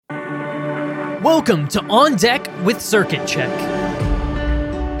Welcome to On Deck with Circuit Check.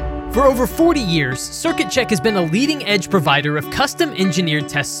 For over 40 years, Circuit Check has been a leading-edge provider of custom-engineered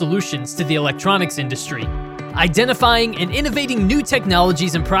test solutions to the electronics industry, identifying and innovating new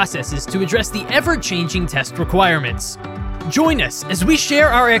technologies and processes to address the ever-changing test requirements. Join us as we share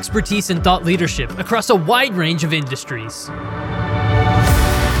our expertise and thought leadership across a wide range of industries.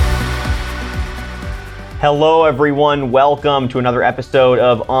 Hello everyone, welcome to another episode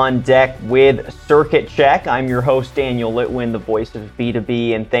of On Deck with Circuit Check. I'm your host Daniel Litwin, the voice of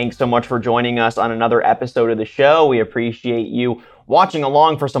B2B, and thanks so much for joining us on another episode of the show. We appreciate you watching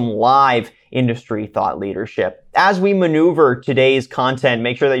along for some live industry thought leadership. As we maneuver today's content,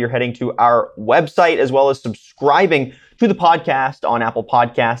 make sure that you're heading to our website as well as subscribing to the podcast on Apple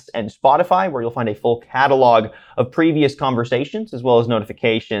Podcasts and Spotify, where you'll find a full catalog of previous conversations as well as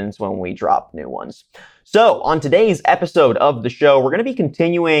notifications when we drop new ones. So on today's episode of the show, we're going to be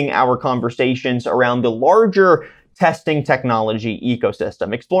continuing our conversations around the larger testing technology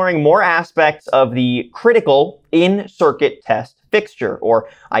ecosystem, exploring more aspects of the critical in-circuit test fixture, or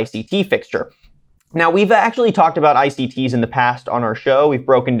ICT fixture. Now, we've actually talked about ICTs in the past on our show. We've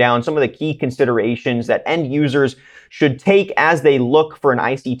broken down some of the key considerations that end users should take as they look for an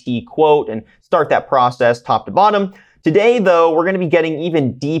ICT quote and start that process top to bottom. Today, though, we're going to be getting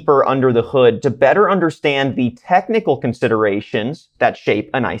even deeper under the hood to better understand the technical considerations that shape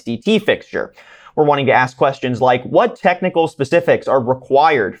an ICT fixture. We're wanting to ask questions like, what technical specifics are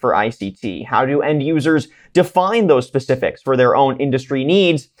required for ICT? How do end users define those specifics for their own industry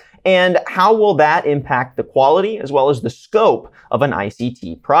needs? And how will that impact the quality as well as the scope of an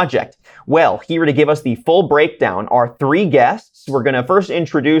ICT project? Well, here to give us the full breakdown are three guests. We're going to first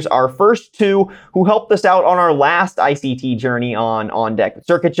introduce our first two who helped us out on our last ICT journey on Deck with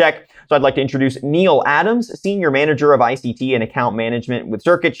Circuit Check. So I'd like to introduce Neil Adams, Senior Manager of ICT and Account Management with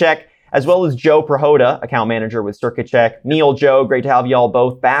Circuit Check, as well as Joe Prohoda, Account Manager with Circuit Check. Neil, Joe, great to have you all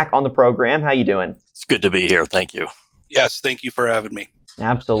both back on the program. How you doing? It's good to be here. Thank you. Yes, thank you for having me.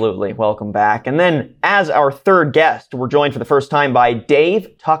 Absolutely. Welcome back. And then as our third guest, we're joined for the first time by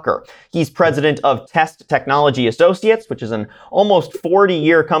Dave Tucker. He's president of Test Technology Associates, which is an almost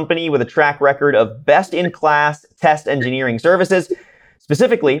 40-year company with a track record of best-in-class test engineering services,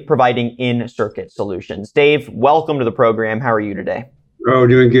 specifically providing in-circuit solutions. Dave, welcome to the program. How are you today? Oh,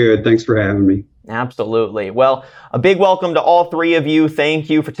 doing good. Thanks for having me. Absolutely. Well, a big welcome to all three of you.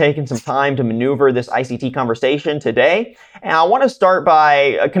 Thank you for taking some time to maneuver this ICT conversation today. And I want to start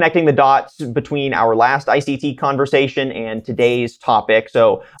by connecting the dots between our last ICT conversation and today's topic.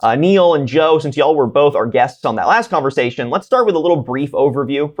 So Neil and Joe, since y'all were both our guests on that last conversation, let's start with a little brief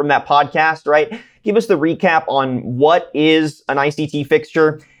overview from that podcast, right? Give us the recap on what is an ICT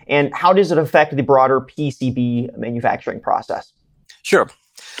fixture and how does it affect the broader PCB manufacturing process? Sure.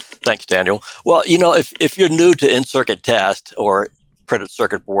 Thanks, Daniel. Well, if you're new to in-circuit test or printed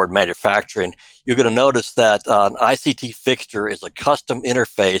circuit board manufacturing, you're going to notice that an ICT fixture is a custom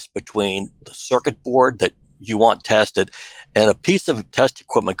interface between the circuit board that you want tested and a piece of test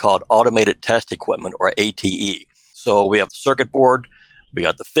equipment called automated test equipment, or ATE. So we have the circuit board, we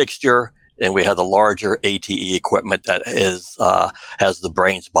got the fixture, and we have the larger ATE equipment that has the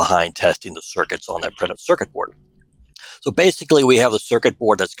brains behind testing the circuits on that printed circuit board. So basically, we have a circuit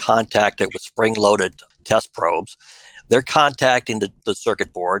board that's contacted with spring-loaded test probes. They're contacting the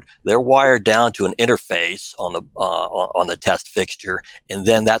circuit board. They're wired down to an interface on the test fixture, and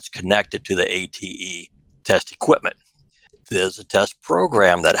then that's connected to the ATE test equipment. There's a test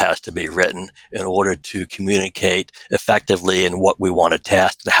program that has to be written in order to communicate effectively in what we want to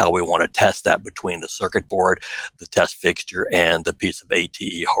test and how we want to test that between the circuit board, the test fixture, and the piece of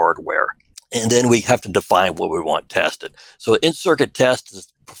ATE hardware. And then we have to define what we want tested. So in-circuit test is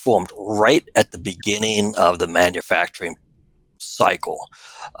performed right at the beginning of the manufacturing cycle.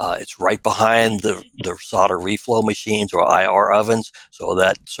 It's right behind the solder reflow machines or IR ovens. So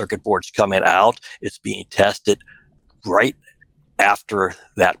that circuit board's coming out. It's being tested right after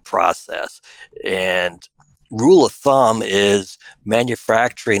that process. And rule of thumb is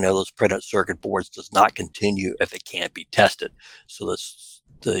manufacturing of those printed circuit boards does not continue if it can't be tested. So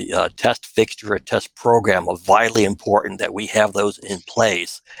the test fixture or test program are vitally important that we have those in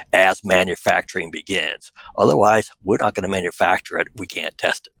place as manufacturing begins. Otherwise, we're not going to manufacture it. We can't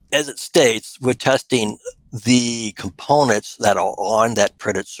test it. As it states, we're testing the components that are on that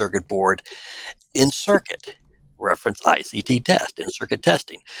printed circuit board in circuit. Reference ICT test, in circuit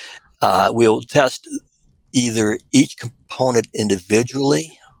testing. We'll test either each component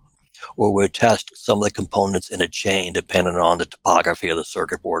individually, or we'll test some of the components in a chain depending on the topography of the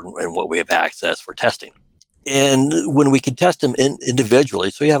circuit board and what we have access for testing. And when we can test them individually,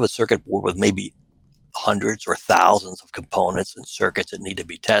 so you have a circuit board with maybe hundreds or thousands of components and circuits that need to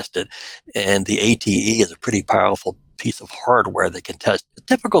be tested. And the ATE is a pretty powerful piece of hardware that can test a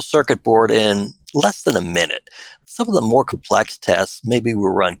typical circuit board in less than a minute. Some of the more complex tests, maybe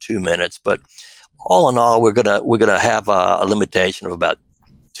we'll run 2 minutes, but all in all, we're gonna have a limitation of about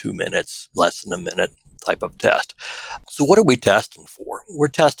 2 minutes, less than a minute type of test. So what are we testing for? We're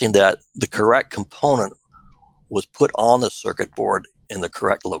testing that the correct component was put on the circuit board in the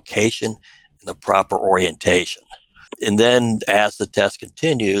correct location, in the proper orientation. And then as the test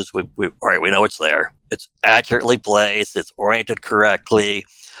continues, all right, we know it's there. It's accurately placed. It's oriented correctly.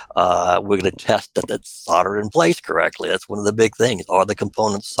 We're going to test that it's soldered in place correctly. That's one of the big things. Are the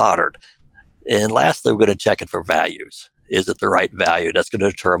components soldered? And lastly, we're going to check it for values. Is it the right value? That's going to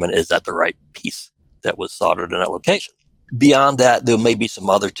determine, is that the right piece that was soldered in that location? Beyond that, there may be some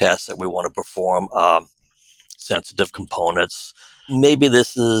other tests that we want to perform. Sensitive components. Maybe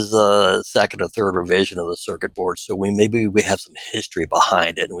this is a second or third revision of the circuit board, so maybe we have some history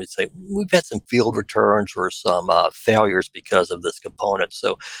behind it, and we say we've had some field returns or some failures because of this component.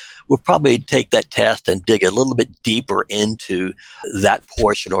 So we'll probably take that test and dig a little bit deeper into that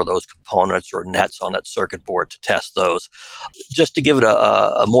portion or those components or nets on that circuit board to test those, just to give it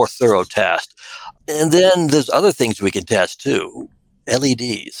a more thorough test. And then there's other things we can test too.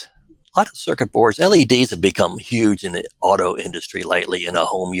 LEDs. A lot of circuit boards, LEDs have become huge in the auto industry lately, in a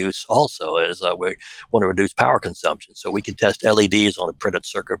home use also, as we want to reduce power consumption. So we can test LEDs on a printed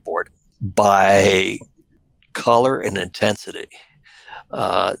circuit board by color and intensity.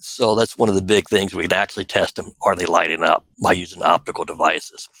 So that's one of the big things. We can actually test them. Are they lighting up by using optical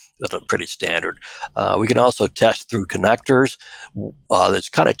devices? That's pretty standard. We can also test through connectors. There's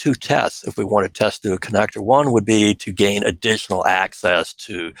kind of two tests if we want to test through a connector. One would be to gain additional access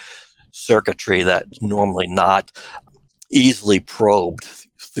to circuitry that's normally not easily probed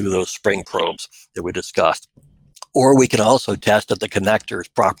through those spring probes that we discussed. Or we can also test that the connector is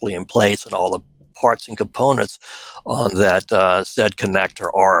properly in place and all the parts and components on that said connector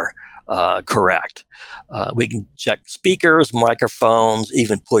are correct. We can check speakers, microphones,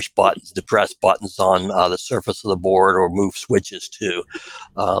 even push buttons, depress buttons on the surface of the board, or move switches too.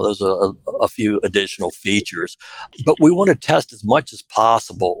 Those are a few additional features. But we want to test as much as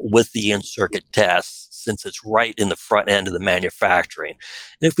possible with the in-circuit tests, since it's right in the front end of the manufacturing.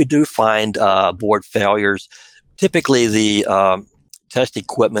 And if we do find board failures, typically the test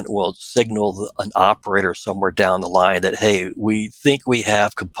equipment will signal an operator somewhere down the line that, hey, we think we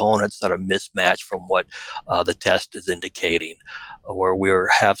have components that are mismatched from what the test is indicating, or we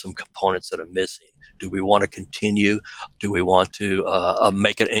have some components that are missing. Do we want to continue? Do we want to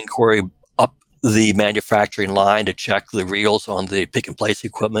make an inquiry up the manufacturing line to check the reels on the pick and place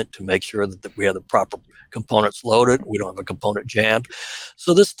equipment to make sure that we have the proper components loaded, we don't have a component jammed?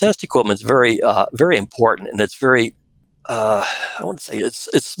 So this test equipment is very, very important, and it's very I want to say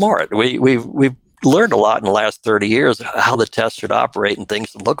it's smart. We've learned a lot in the last 30 years how the test should operate and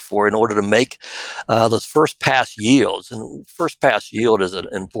things to look for in order to make those first pass yields. And first pass yield is an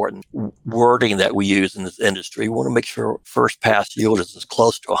important wording that we use in this industry. We want to make sure first pass yield is as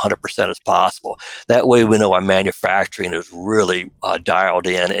close to 100% as possible. That way we know our manufacturing is really dialed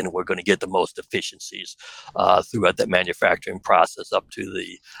in, and we're going to get the most efficiencies throughout that manufacturing process up to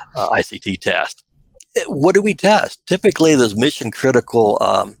the ICT test. What do we test? Typically, there's mission critical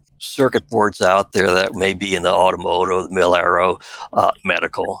circuit boards out there that may be in the automotive, mil-aero,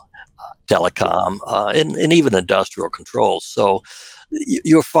 medical, telecom, and even industrial controls. So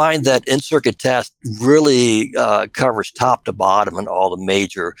you'll find that in-circuit test really covers top to bottom in all the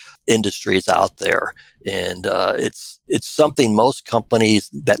major industries out there. And it's something most companies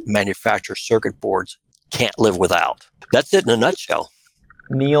that manufacture circuit boards can't live without. That's it in a nutshell.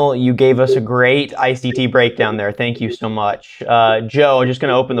 Neil, you gave us a great ICT breakdown there. Thank you so much. Joe, I'm just going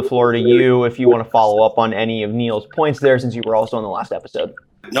to open the floor to you if you want to follow up on any of Neil's points there, since you were also on the last episode.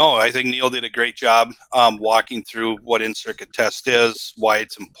 No, I think Neil did a great job walking through what in-circuit test is, why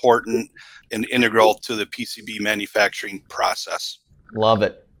it's important and integral to the PCB manufacturing process. Love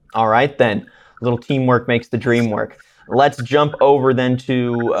it. All right, then. A little teamwork makes the dream work. Let's jump over then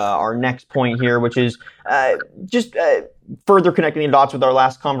to our next point here, which is just further connecting the dots with our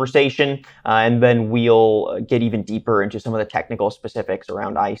last conversation, and then we'll get even deeper into some of the technical specifics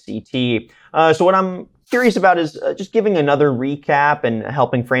around ICT. So what I'm curious about is just giving another recap and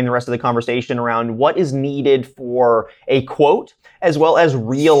helping frame the rest of the conversation around what is needed for a quote, as well as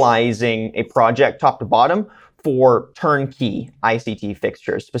realizing a project top to bottom for turnkey ICT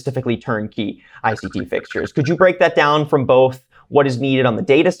fixtures, specifically turnkey ICT fixtures. Could you break that down from both what is needed on the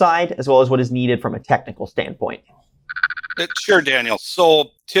data side, as well as what is needed from a technical standpoint? Sure, Daniel.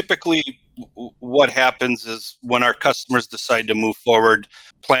 So typically what happens is when our customers decide to move forward,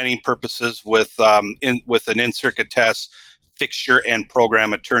 planning purposes with an in-circuit test, fixture and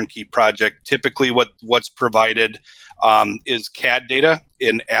program a turnkey project, typically what's provided is CAD data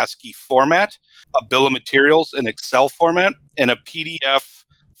in ASCII format, a bill of materials in Excel format, and a PDF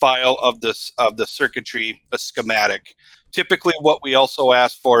file of the circuitry, a schematic. Typically what we also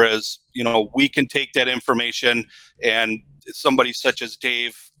ask for is, we can take that information, and somebody such as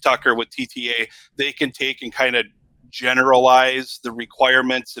Dave Tucker with TTA, they can take and kind of generalize the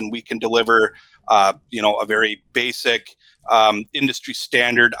requirements, and we can deliver a very basic industry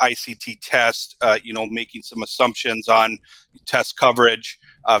standard ICT test, making some assumptions on test coverage,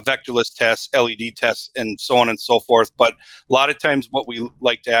 vectorless tests, LED tests, and so on and so forth. But a lot of times what we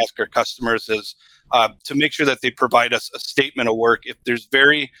like to ask our customers is to make sure that they provide us a statement of work. If there's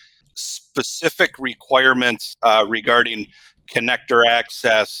very specific requirements regarding connector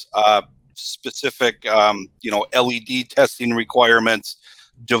access, specific LED testing requirements,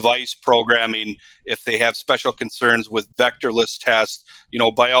 device programming, if they have special concerns with vectorless tests,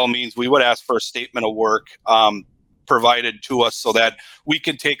 by all means, we would ask for a statement of work provided to us so that we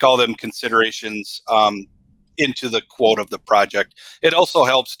can take all them considerations into the quote of the project. It also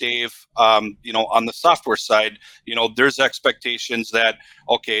helps, Dave, on the software side, there's expectations that,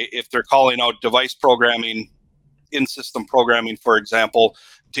 okay, if they're calling out device programming, in-system programming, for example,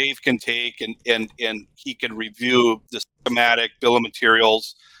 Dave can take and he can review the schematic, bill of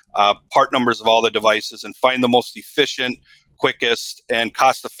materials, part numbers of all the devices, and find the most efficient, quickest, and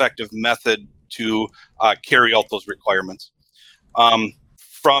cost-effective method to carry out those requirements. Once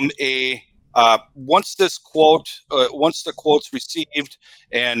the quote's received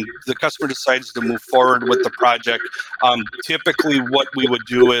and the customer decides to move forward with the project, typically what we would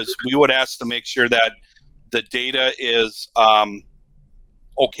do is we would ask to make sure that the data is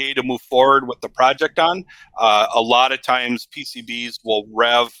okay to move forward with the project on. A lot of times PCBs will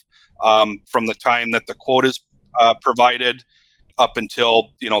rev from the time that the quote is provided up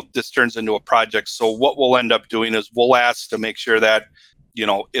until this turns into a project. So what we'll end up doing is we'll ask to make sure that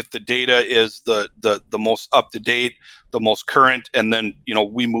if the data is the most up to date, the most current, and then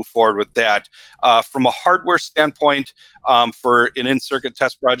we move forward with that. From a hardware standpoint, for an in-circuit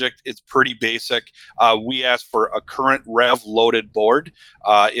test project, it's pretty basic. We ask for a current rev loaded board.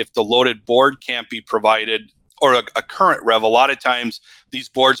 If the loaded board can't be provided, or a current rev, a lot of times these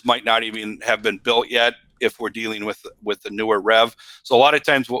boards might not even have been built yet if we're dealing with the newer rev. So a lot of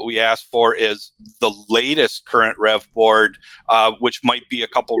times what we ask for is the latest current rev board, which might be a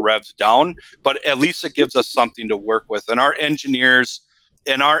couple revs down, but at least it gives us something to work with. And our engineers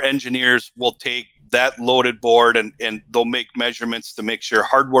will take that loaded board and they'll make measurements to make sure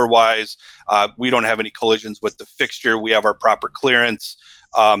hardware-wise we don't have any collisions with the fixture. We have our proper clearance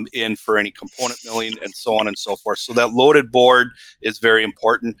in for any component milling and so on and so forth. So that loaded board is very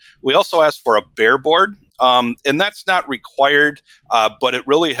important. We also ask for a bare board. And that's not required, but it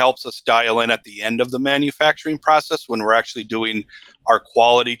really helps us dial in at the end of the manufacturing process when we're actually doing our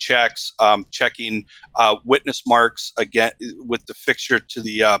quality checks, checking witness marks again with the fixture to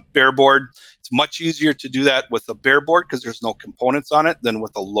the bare board. It's much easier to do that with a bare board because there's no components on it than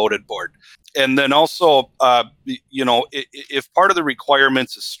with a loaded board. And then also, if part of the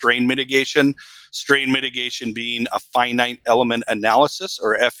requirements is strain mitigation being a finite element analysis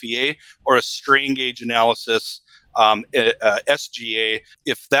or FEA, or a strain gauge analysis, SGA,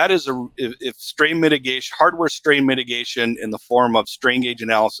 if strain mitigation, hardware strain mitigation in the form of strain gauge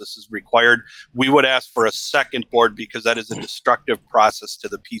analysis is required, we would ask for a second board because that is a destructive process to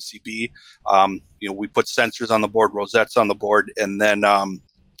the PCB. We put sensors on the board, rosettes on the board, and then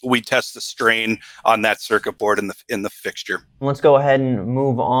we test the strain on that circuit board in the fixture. Let's go ahead and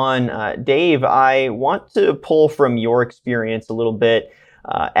move on. Dave, I want to pull from your experience a little bit.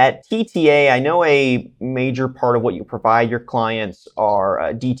 At TTA, I know a major part of what you provide your clients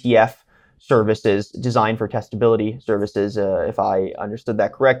are DTF services, design for testability services, if I understood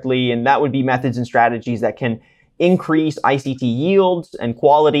that correctly. And that would be methods and strategies that can increase ICT yields and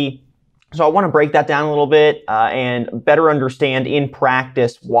quality. So I want to break that down a little bit and better understand in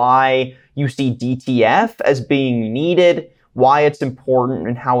practice why you see DTF as being needed, why it's important,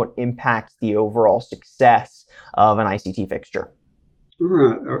 and how it impacts the overall success of an ICT fixture. All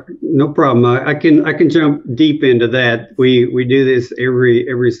right, no problem. I can jump deep into that. We do this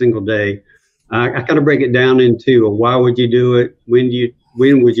every single day. I kind of break it down into why would you do it, when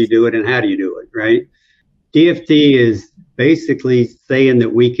would you do it, and how do you do it, right? DFT is basically saying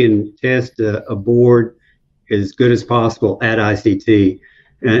that we can test a board as good as possible at ICT.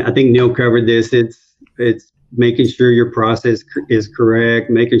 And I think Neil covered this. It's making sure your process is correct,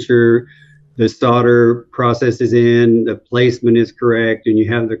 making sure the solder process is in, the placement is correct, and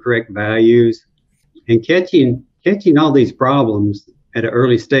you have the correct values. And catching all these problems at an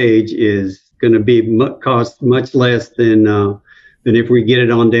early stage is going to cost much less than if we get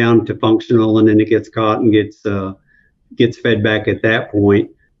it on down to functional and then it gets caught and gets fed back at that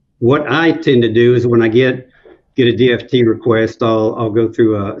point. What I tend to do is when I get a DFT request, I'll go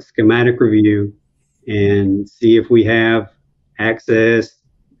through a schematic review and see if we have access,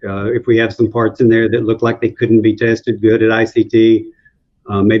 if we have some parts in there that look like they couldn't be tested good at ICT,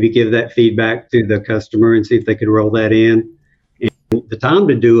 maybe give that feedback to the customer and see if they could roll that in. And the time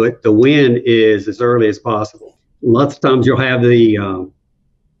to do it, the win is as early as possible. Lots of times you'll have the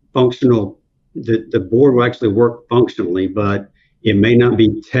functional, the board will actually work functionally, but it may not be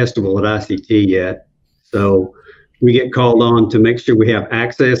testable at ICT yet. So we get called on to make sure we have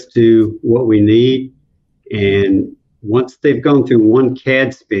access to what we need. And once they've gone through one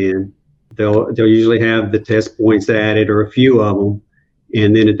CAD spin, they'll usually have the test points added or a few of them.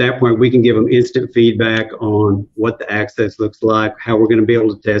 And then at that point, we can give them instant feedback on what the access looks like, how we're going to be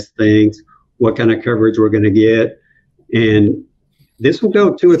able to test things, what kind of coverage we're going to get. And this will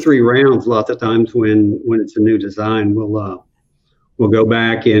go 2 or 3 rounds lots of times when it's a new design. We'll go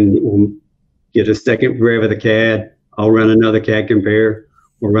back and we'll get a second rev of the CAD. I'll run another CAD compare.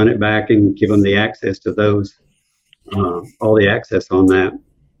 We'll run it back and give them the access to those, all the access on that.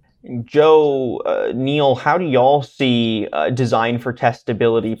 Joe, Neil, how do y'all see design for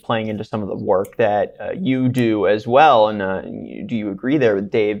testability playing into some of the work that you do as well? And do you agree there with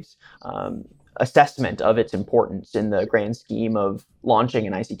Dave's assessment of its importance in the grand scheme of launching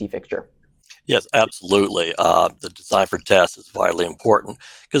an ICT fixture? Yes, absolutely. The design for test is vitally important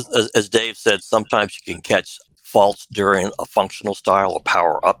because, as Dave said, sometimes you can catch faults during a functional style or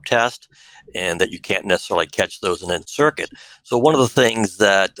power up test, and that you can't necessarily catch those in circuit. So one of the things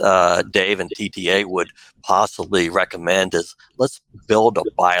that Dave and TTA would possibly recommend is let's build a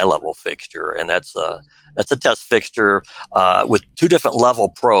bi-level fixture, and that's a test fixture with 2 different level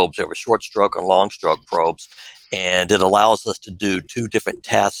probes. There were short stroke and long stroke probes, and it allows us to do 2 different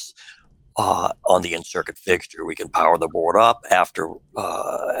tests on the in-circuit fixture. We can power the board up after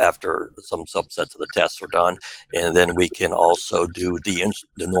some subsets of the tests are done, and then we can also do the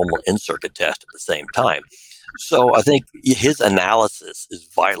normal in-circuit test at the same time. So I think his analysis is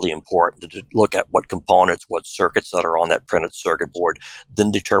vitally important to look at what components, what circuits that are on that printed circuit board, then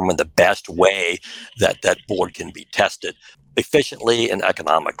determine the best way that board can be tested efficiently and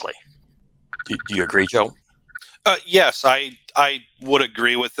economically. Do you agree, Joe? Yes, I would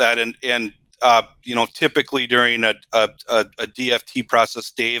agree with that, and typically during a DFT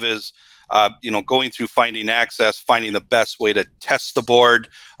process, Dave is going through finding access, finding the best way to test the board.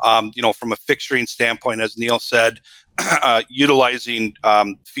 From a fixturing standpoint, as Neil said, utilizing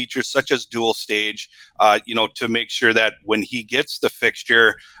features such as dual stage, to make sure that when he gets the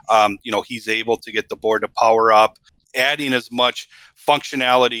fixture, he's able to get the board to power up, adding as much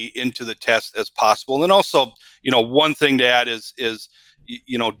functionality into the test as possible. And also, one thing to add is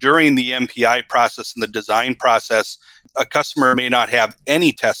during the MPI process and the design process, a customer may not have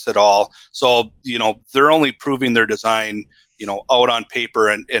any tests at all. So, they're only proving their design, out on paper,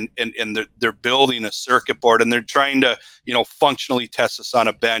 and they're building a circuit board, and they're trying to, functionally test this on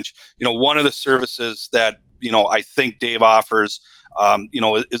a bench. One of the services that, I think Dave offers,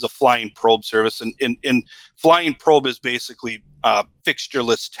 is a flying probe service. And flying probe is basically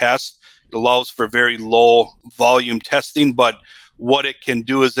fixtureless test. It allows for very low volume testing, but what it can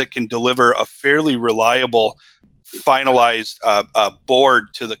do is it can deliver a fairly reliable, finalized board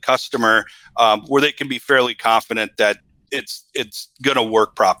to the customer, where they can be fairly confident that it's going to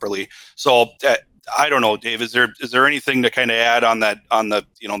work properly. So I don't know, Dave, is there anything to kind of add on that, on the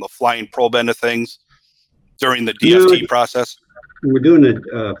the flying probe end of things during the DFT process? We're doing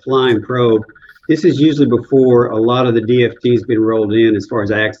a flying probe. This is usually before a lot of the DFT's been rolled in, as far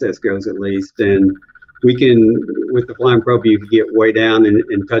as access goes, at least. And we can, with the flying probe, you can get way down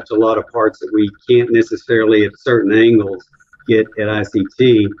and touch a lot of parts that we can't necessarily at certain angles get at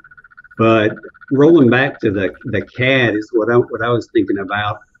ICT. But rolling back to the CAD is what I was thinking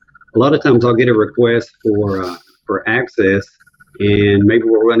about. A lot of times I'll get a request for access, and maybe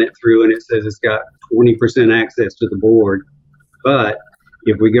we'll run it through and it says it's got 20% access to the board. But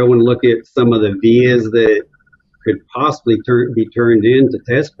if we go and look at some of the vias that could possibly be turned into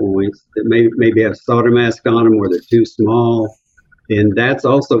test points that maybe have solder mask on them or they're too small, then that's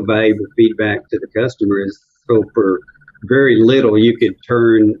also valuable feedback to the customers. So for very little, you could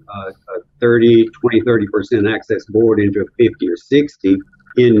turn a 30% access board into a 50 or 60.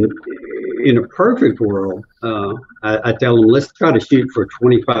 In a perfect world, I tell them, let's try to shoot for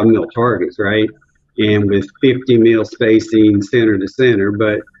 25 mil targets, right? And with 50 mil spacing center to center.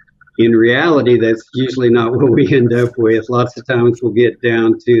 But in reality, that's usually not what we end up with. Lots of times we'll get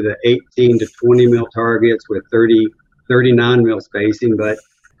down to the 18 to 20 mil targets with 39 mil spacing. But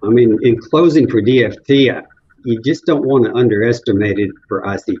I mean, in closing for DFT, you just don't want to underestimate it for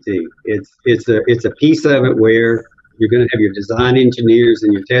ICT. It's a piece of it where you're going to have your design engineers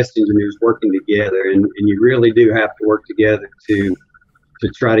and your test engineers working together, and you really do have to work together to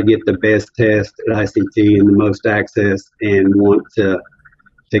try to get the best test at ICT and the most access, and want to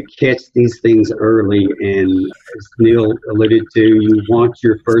catch these things early. And as Neil alluded to, you want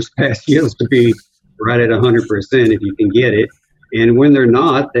your first pass yields to be right at 100% if you can get it. And when they're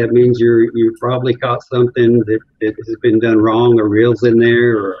not, that means you probably caught something that has been done wrong, or reels in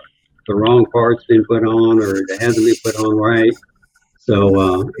there, or the wrong part's been put on, or it hasn't been put on right.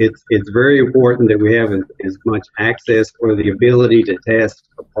 So it's very important that we have as much access or the ability to test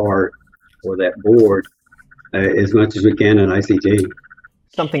a part or that board as much as we can in ICT.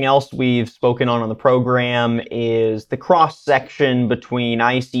 Something else we've spoken on the program is the cross-section between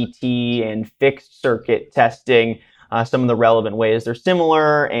ICT and fixed circuit testing. Some of the relevant ways they're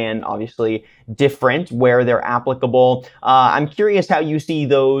similar and obviously different where they're applicable. I'm curious how you see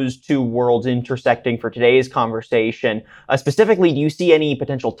those two worlds intersecting for today's conversation. Specifically, do you see any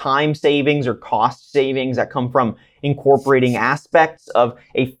potential time savings or cost savings that come from incorporating aspects of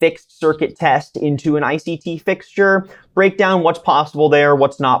a fixed circuit test into an ICT fixture? Break down what's possible there,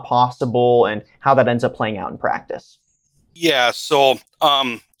 what's not possible, and how that ends up playing out in practice. Yeah, so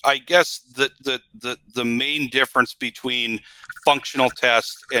I guess the main difference between functional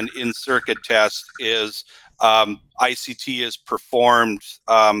test and in-circuit test is ICT is performed,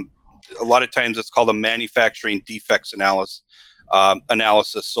 a lot of times it's called a manufacturing defects analysis.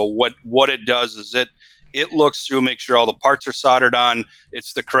 So what it does is it looks through, make sure all the parts are soldered on,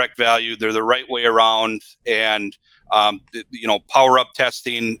 it's the correct value, they're the right way around, and power up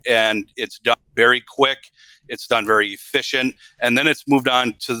testing, and it's done very quick. It's done very efficient, and then it's moved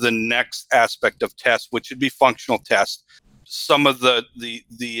on to the next aspect of test, which would be functional test. Some of the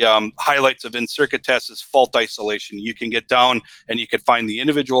highlights of in-circuit test is fault isolation. You can get down and you can find the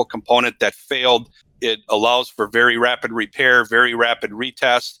individual component that failed. It allows for very rapid repair, very rapid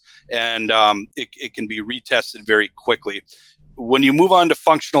retest, and it can be retested very quickly. When you move on to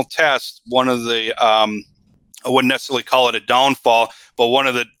functional test, one of the I wouldn't necessarily call it a downfall, but one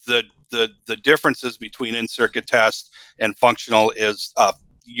of the differences between in-circuit test and functional is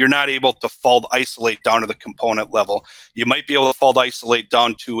you're not able to fault isolate down to the component level. You might be able to fault isolate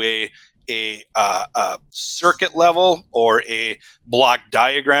down to a circuit level or a block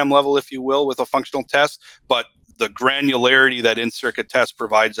diagram level, if you will, with a functional test, but the granularity that in-circuit test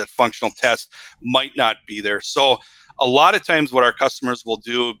provides that functional test might not be there. So a lot of times what our customers will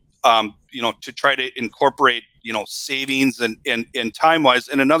do, to try to incorporate, savings and time-wise.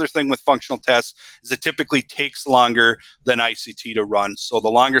 And another thing with functional tests is it typically takes longer than ICT to run. So the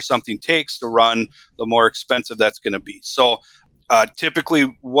longer something takes to run, the more expensive that's going to be. So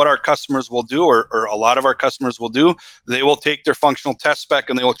typically what our customers will do, or a lot of our customers will do, they will take their functional test spec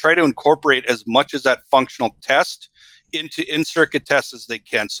and they will try to incorporate as much as that functional test into in-circuit tests as they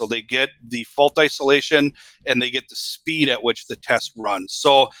can. So they get the fault isolation and they get the speed at which the test runs.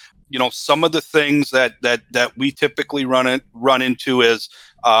 So, some of the things that we typically run into is,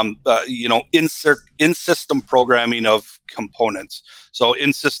 in-system programming of components. So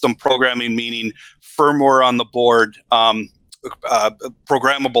in-system programming meaning firmware on the board,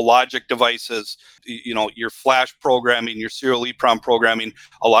 programmable logic devices, your flash programming, your serial EEPROM programming.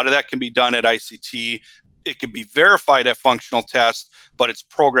 A lot of that can be done at ICT. It can be verified at functional test, but it's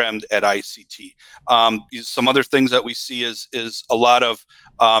programmed at ICT. Some other things that we see is a lot of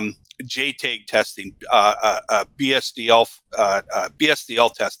JTAG testing, BSDL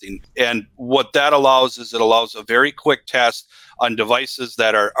testing, and what that allows is it allows a very quick test on devices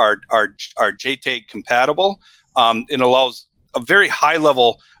that are JTAG compatible. It allows a very high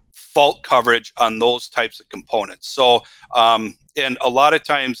level fault coverage on those types of components. So, and a lot of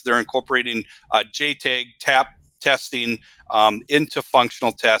times they're incorporating JTAG tap testing into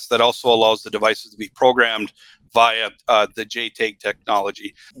functional tests that also allows the devices to be programmed via the JTAG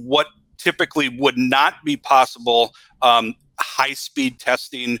technology. What typically would not be possible, high-speed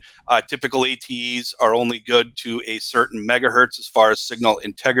testing. Typical ATEs are only good to a certain megahertz as far as signal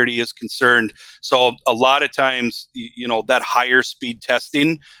integrity is concerned. So a lot of times, that higher speed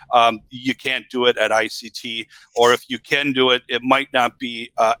testing, you can't do it at ICT, or if you can do it, it might not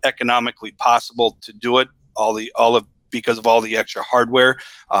be economically possible to do it because of all the extra hardware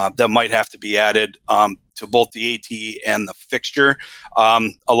that might have to be added to both the ATE and the fixture. A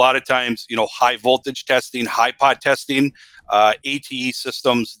lot of times, high voltage testing, high pot testing, ATE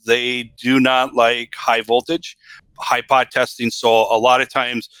systems, they do not like high voltage, high pot testing. So a lot of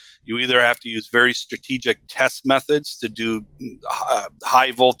times you either have to use very strategic test methods to do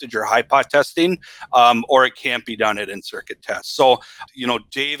high voltage or high pot testing, or it can't be done at in-circuit tests. So,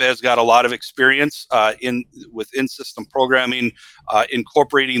 Dave has got a lot of experience with in-system programming,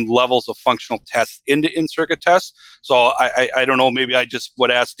 incorporating levels of functional tests into in-circuit tests. So I don't know, maybe I just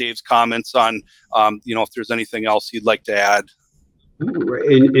would ask Dave's comments on, if there's anything else he'd like to add.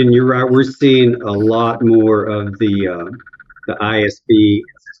 And you're right, we're seeing a lot more of the ISP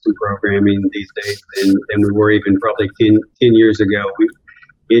system programming these days than we were even probably 10 years ago.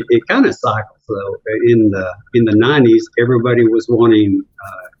 It kind of cycles though. In the 90s, everybody was wanting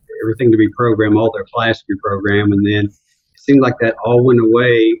everything to be programmed, all their flash to be programmed, and then it seemed like that all went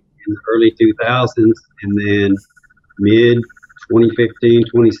away in the early 2000s, and then mid 2015,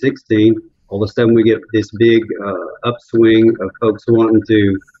 2016, all of a sudden we get this big upswing of folks wanting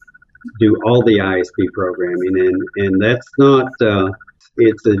to do all the ISP programming, and that's not.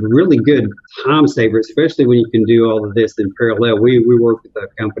 It's a really good time saver, especially when you can do all of this in parallel. We work with a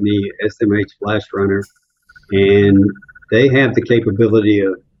company, SMH Flash Runner, and they have the capability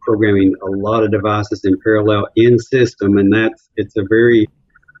of programming a lot of devices in parallel in system, and it's a very,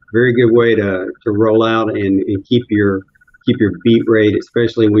 very good way to roll out and keep your beat rate,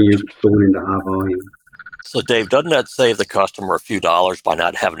 especially when you're going into high volume. So, Dave, doesn't that save the customer a few dollars by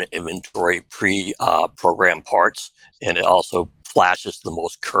not having to inventory pre-programmed parts, and it also flashes the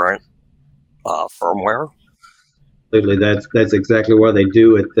most current firmware? Absolutely, that's exactly why they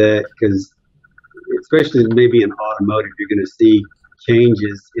do it. That because especially maybe in automotive, you're going to see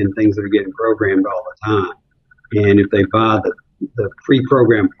changes in things that are getting programmed all the time, and if they buy the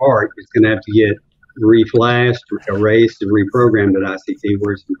pre-programmed part, it's going to have to get reflashed, erased, and reprogrammed at ICT.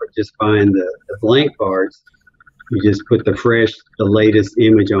 Whereas you just find the blank parts, you just put the latest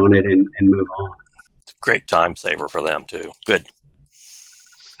image on it and move on. It's a great time saver for them too. Good.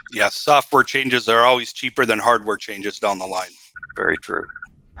 Yeah, software changes are always cheaper than hardware changes down the line. Very true.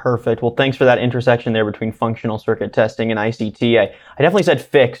 Perfect. Well, thanks for that intersection there between functional circuit testing and ICT. I definitely said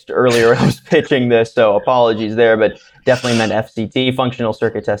fixed earlier when I was pitching this, so apologies there, but definitely meant FCT, functional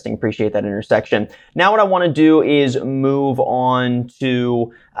circuit testing. Appreciate that intersection. Now what I want to do is move on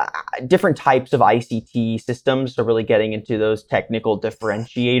to different types of ICT systems, so really getting into those technical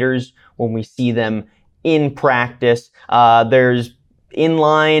differentiators when we see them in practice. There's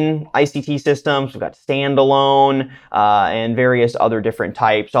inline ICT systems, we've got standalone, and various other different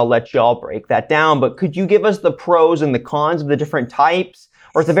types. I'll let y'all break that down, but could you give us the pros and the cons of the different types,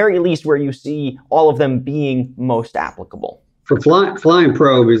 or at the very least where you see all of them being most applicable? For flying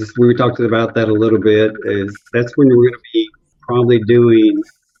probe, we talked about that a little bit, that's when you're going to be probably doing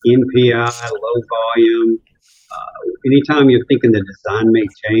NPI, low volume. Anytime you're thinking the design may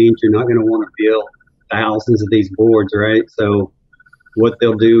change, you're not going to want to build thousands of these boards, right? So what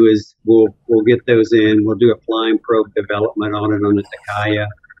they'll do is we'll get those in. We'll do a flying probe development on it on the Takaya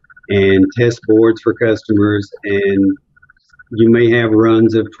and test boards for customers. And you may have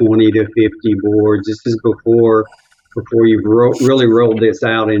runs of 20 to 50 boards. This is before you've really rolled this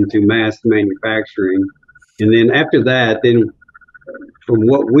out into mass manufacturing. And then after that, from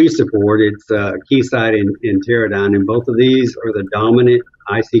what we support, it's Keysight and Teradyne, and both of these are the dominant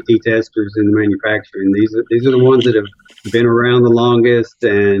ICT testers in manufacturing. These are the ones that have been around the longest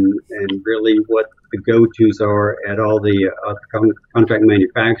and really what the go-tos are at all the contract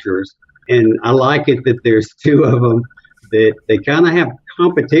manufacturers. And I like it that there's two of them that they kind of have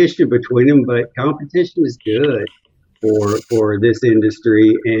competition between them, but competition is good for this industry,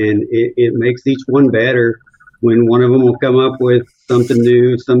 and it makes each one better when one of them will come up with something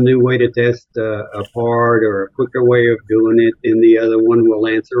new, some new way to test a part or a quicker way of doing it, and the other one will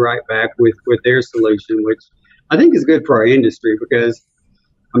answer right back with their solution, which I think is good for our industry because,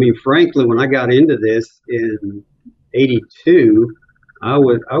 I mean, frankly, when I got into this in 82, I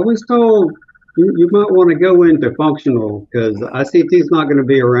was told you might want to go into functional because ICT is not going to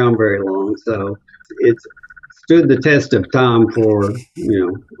be around very long. So it's stood the test of time for,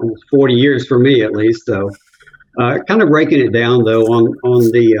 almost 40 years for me at least. So kind of breaking it down though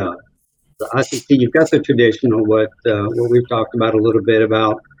on the The ICT, you've got the traditional, what we've talked about a little bit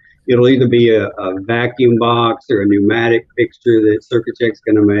about. It'll either be a vacuum box or a pneumatic fixture that CircuitCheck's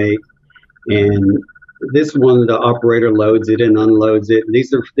going to make. And this one, the operator loads it and unloads it.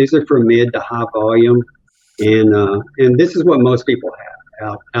 These are for mid to high volume, and this is what most people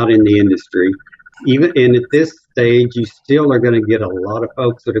have out in the industry. And at this stage, you still are going to get a lot of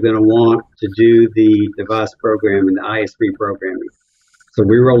folks that are going to want to do the device programming, the ISP programming. So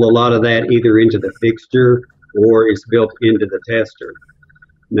we roll a lot of that either into the fixture or it's built into the tester.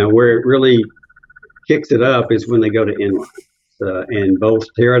 Now, where it really kicks it up is when they go to inline. And both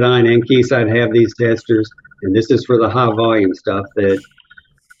Teradyne and Keysight have these testers, and this is for the high volume stuff that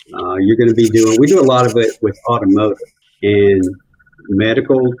you're going to be doing. We do a lot of it with automotive, and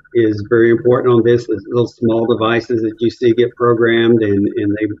medical is very important on this. Those little small devices that you see get programmed, and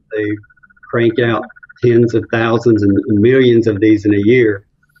they crank out tens of thousands and millions of these in a year.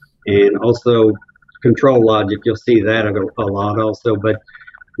 And also control logic, you'll see that a lot also. But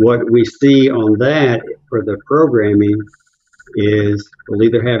what we see on that for the programming is we'll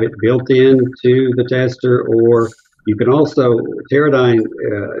either have it built into the tester, or you can also, Teradyne,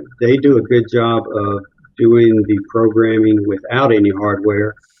 they do a good job of doing the programming without any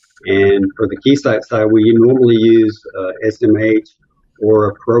hardware. And for the Keysight side, we normally use SMH or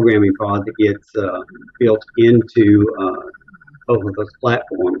a programming pod that gets built into both of those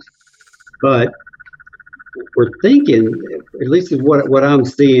platforms. But we're thinking, at least is what I'm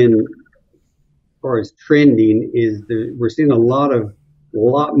seeing as far as trending, is we're seeing a lot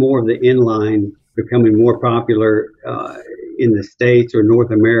more of the inline becoming more popular in the States or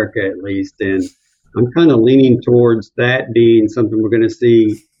North America at least. And I'm kind of leaning towards that being something we're going to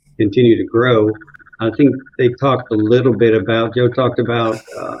see continue to grow. I think they talked a little bit about, Joe talked about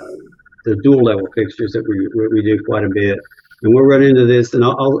the dual level fixtures that we do quite a bit. And we'll run into this, and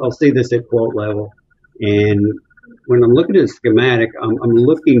I'll see this at quote level. And when I'm looking at a schematic, I'm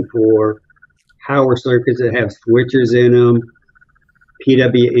looking for power circuits that have switchers in them,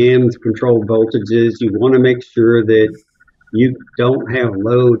 PWMs, controlled voltages. You want to make sure that you don't have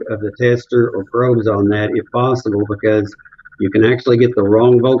load of the tester or probes on that if possible, because you can actually get the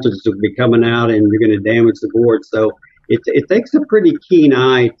wrong voltage to be coming out and you're going to damage the board. So it takes a pretty keen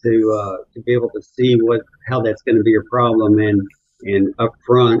eye to be able to see how that's going to be a problem and up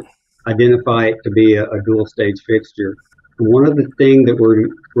front identify it to be a dual stage fixture. One of the things that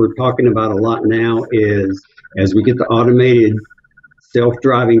we're talking about a lot now is as we get the automated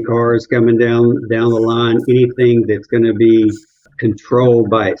self-driving cars coming down the line, anything that's going to be controlled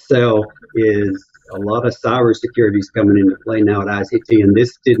by itself is a lot of cybersecurity is coming into play now at ICT, and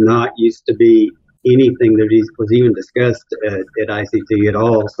this did not used to be anything that was even discussed at ICT at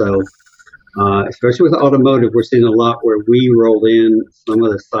all. So, especially with automotive, we're seeing a lot where we roll in some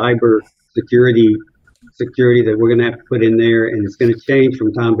of the cyber security that we're going to have to put in there, and it's going to change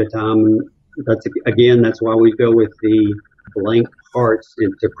from time to time. That's why we go with the blank parts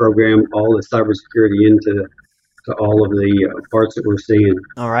to program all the cybersecurity into all of the parts that we're seeing.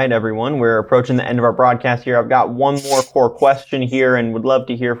 All right, everyone, we're approaching the end of our broadcast here. I've got one more core question here and would love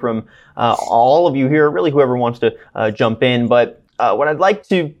to hear from all of you here, really whoever wants to jump in. But what I'd like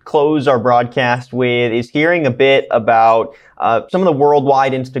to close our broadcast with is hearing a bit about some of the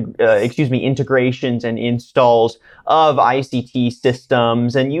worldwide integrations and installs of ICT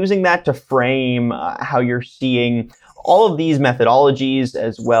systems, and using that to frame how you're seeing all of these methodologies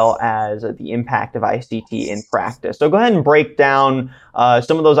as well as the impact of ICT in practice. So go ahead and break down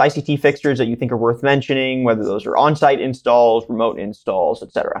some of those ICT fixtures that you think are worth mentioning, whether those are on-site installs, remote installs,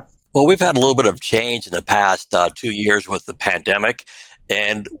 etc. Well, we've had a little bit of change in the past 2 years with the pandemic.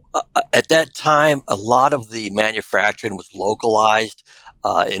 And at that time, a lot of the manufacturing was localized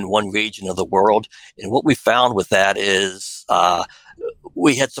in one region of the world. And what we found with that is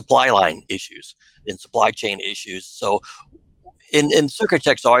we had supply line issues and supply chain issues. So in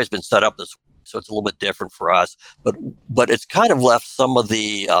CircuitCheck's always been set up this way, so it's a little bit different for us. But it's kind of left some of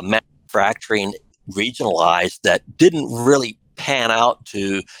the manufacturing regionalized that didn't really pan out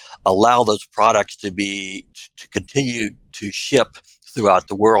to allow those products to continue to ship throughout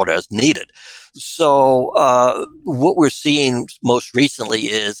the world as needed. So what we're seeing most recently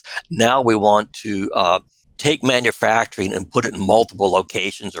is now we want to take manufacturing and put it in multiple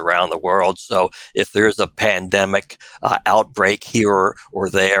locations around the world. So if there's a pandemic outbreak here or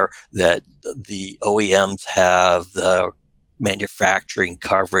there, that the OEMs have the manufacturing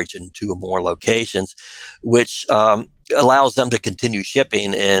coverage in 2 or more locations, which allows them to continue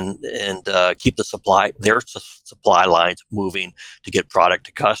shipping and keep their supply lines moving to get product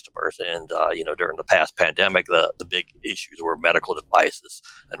to customers. And during the past pandemic, the big issues were medical devices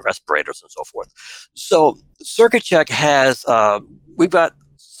and respirators and so forth. So CircuitCheck has we've got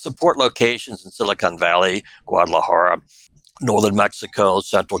support locations in Silicon Valley, Guadalajara, northern Mexico,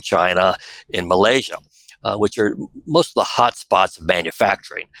 central China, and Malaysia, which are most of the hot spots of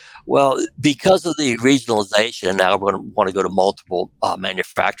manufacturing. Well, because of the regionalization, and now we're going to want to go to multiple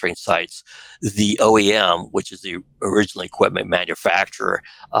manufacturing sites, the OEM, which is the original equipment manufacturer,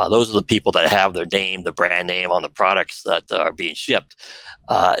 those are the people that have their name, the brand name on the products that are being shipped.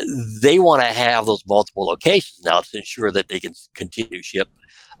 They want to have those multiple locations now to ensure that they can continue to ship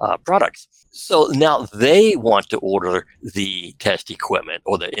products. So now they want to order the test equipment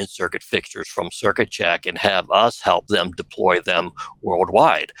or the in-circuit fixtures from CircuitCheck and have us help them deploy them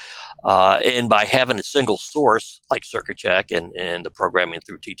worldwide. And by having a single source like CircuitCheck and the programming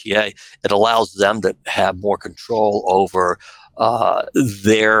through TTA, it allows them to have more control over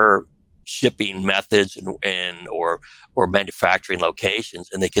their shipping methods and or manufacturing locations,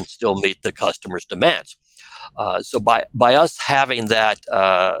 and they can still meet the customer's demands. So by us having that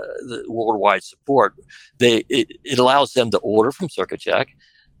the worldwide support, it allows them to order from CircuitCheck,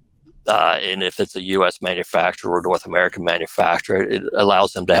 and if it's a U.S. manufacturer or North American manufacturer, it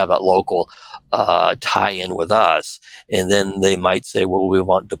allows them to have that local tie-in with us. And then they might say, well, we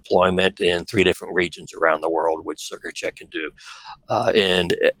want deployment in 3 different regions around the world, which CircuitCheck can do.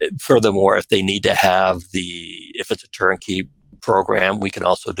 And furthermore, if they need to have if it's a turnkey program, we can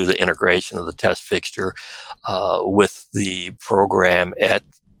also do the integration of the test fixture with the program at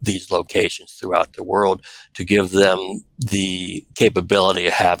these locations throughout the world to give them the capability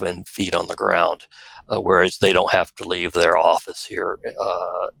of having feet on the ground, whereas they don't have to leave their office here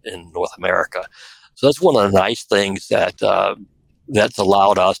in North America. So that's one of the nice things that's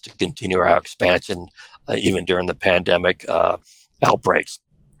allowed us to continue our expansion even during the pandemic outbreaks.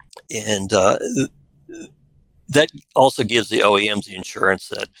 And that also gives the OEMs the insurance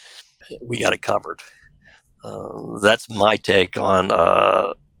that we got it covered. That's my take on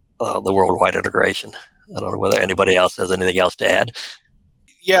the worldwide integration. I don't know whether anybody else has anything else to add.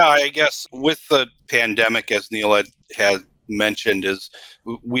 Yeah, I guess with the pandemic, as Neil had mentioned, is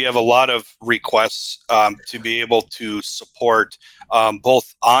we have a lot of requests to be able to support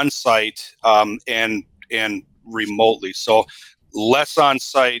both on-site and remotely. So less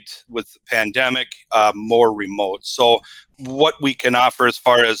on-site with the pandemic, more remote. So what we can offer as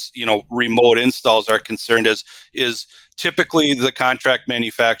far as remote installs are concerned is typically the contract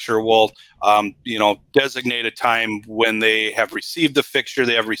manufacturer will designate a time when they have received the fixture,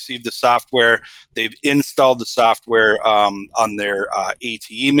 they have received the software, they've installed the software on their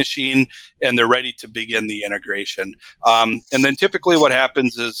ATE machine, and they're ready to begin the integration. And then typically what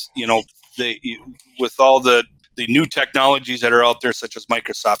happens is with all the new technologies that are out there, such as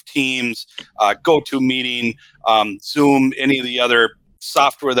Microsoft Teams, GoToMeeting, Zoom, any of the other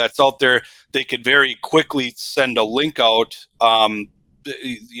software that's out there, they could very quickly send a link out,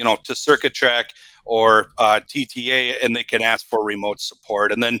 to CircuitCheck or TTA, and they can ask for remote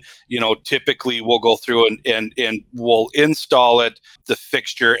support. And then, typically we'll go through and we'll install it, the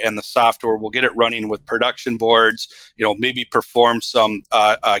fixture and the software. We'll get it running with production boards, maybe perform some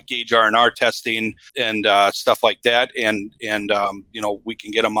gauge R&R testing and stuff like that. And we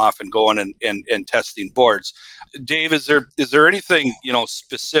can get them off and going and testing boards. Dave, is there anything,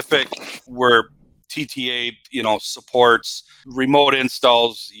 specific where TTA, supports remote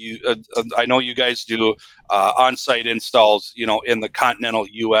installs? I know you guys do on-site installs, in the continental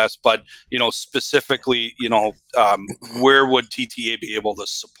U.S., but specifically, where would TTA be able to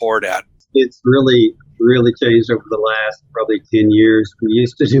support at? It's really changed over the last probably 10 years. We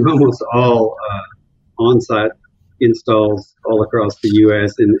used to do almost all on-site installs all across the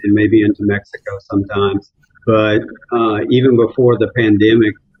U.S. and maybe into Mexico sometimes. But even before the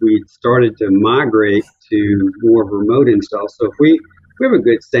pandemic, we started to migrate to more remote installs. So if we have a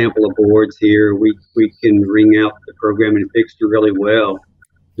good sample of boards here, we can ring out the programming fixture really well.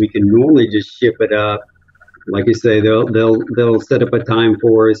 We can normally just ship it up. Like you say, they'll set up a time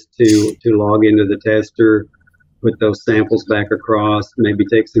for us to log into the tester, put those samples back across, maybe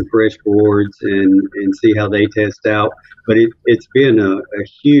take some fresh boards and see how they test out. But it's been a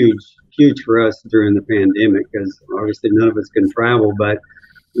huge for us during the pandemic, because obviously none of us can travel, but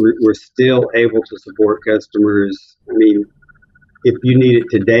we're still able to support customers. I mean, if you need it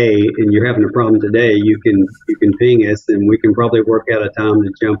today and you're having a problem today, you can ping us and we can probably work out a time to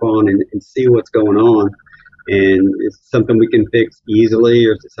jump on and see what's going on and it's something we can fix easily,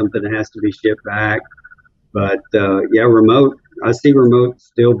 or is it something that has to be shipped back? But remote. I see remote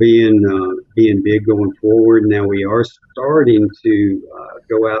still being big going forward. Now we are starting to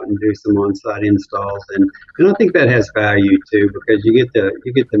go out and do some on-site installs, and I think that has value too, because you get to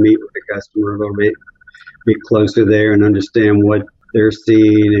meet with the customer a little bit closer there and understand what they're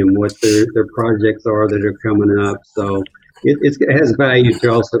seeing and what their projects are that are coming up. So it has value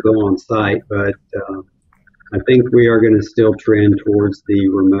to also go on site, but I think we are going to still trend towards the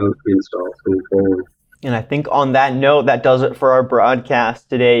remote installs going forward. And I think on that note, that does it for our broadcast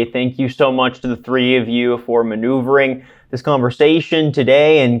today. Thank you so much to the three of you for maneuvering this conversation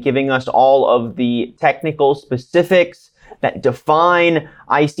today and giving us all of the technical specifics that define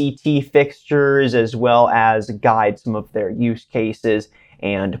ICT fixtures, as well as guide some of their use cases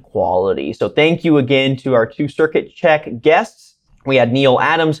and quality. So thank you again to our two Circuit Check guests. We had Neil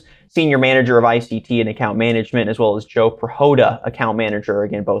Adams, Senior Manager of ICT and Account Management, as well as Joe Prohoda, Account Manager,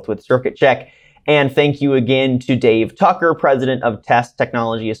 again, both with Circuit Check. And thank you again to Dave Tucker, President of Test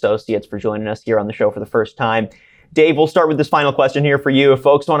Technology Associates, for joining us here on the show for the first time. Dave, we'll start with this final question here for you. If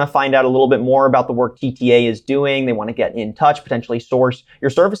folks want to find out a little bit more about the work TTA is doing, they want to get in touch, potentially source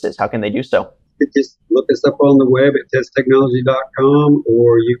your services, how can they do so? Just look us up on the web at testtechnology.com,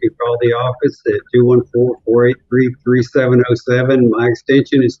 or you can call the office at 214-483-3707. My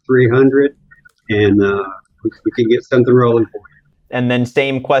extension is 300, and we can get something rolling for you. And then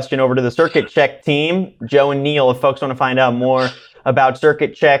same question over to the Circuit Check team. Joe and Neil, if folks want to find out more about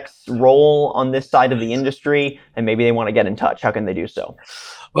Circuit Check's role on this side of the industry, and maybe they want to get in touch, how can they do so?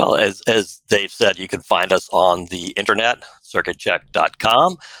 Well, as Dave said, you can find us on the internet,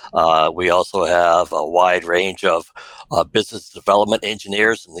 circuitcheck.com. We also have a wide range of business development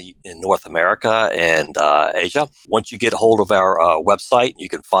engineers in North America and Asia. Once you get a hold of our website, you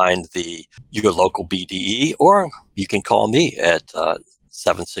can find your local BDE, or you can call me at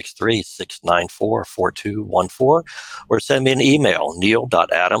 763-694-4214, or send me an email,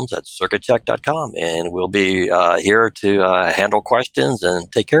 neil.adams@circuitcheck.com, and we'll be here to handle questions and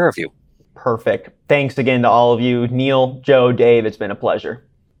take care of you. Perfect. Thanks again to all of you. Neil, Joe, Dave, it's been a pleasure.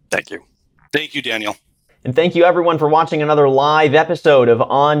 Thank you. Thank you, Daniel. And thank you everyone for watching another live episode of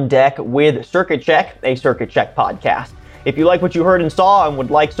On Deck with Circuit Check, a Circuit Check podcast. If you like what you heard and saw and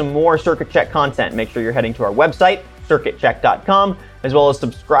would like some more Circuit Check content, make sure you're heading to our website, circuitcheck.com, as well as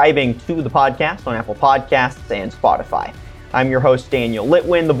subscribing to the podcast on Apple Podcasts and Spotify. I'm your host, Daniel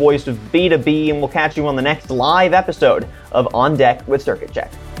Litwin, the voice of B2B, and we'll catch you on the next live episode of On Deck with Circuit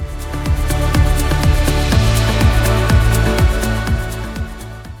Check.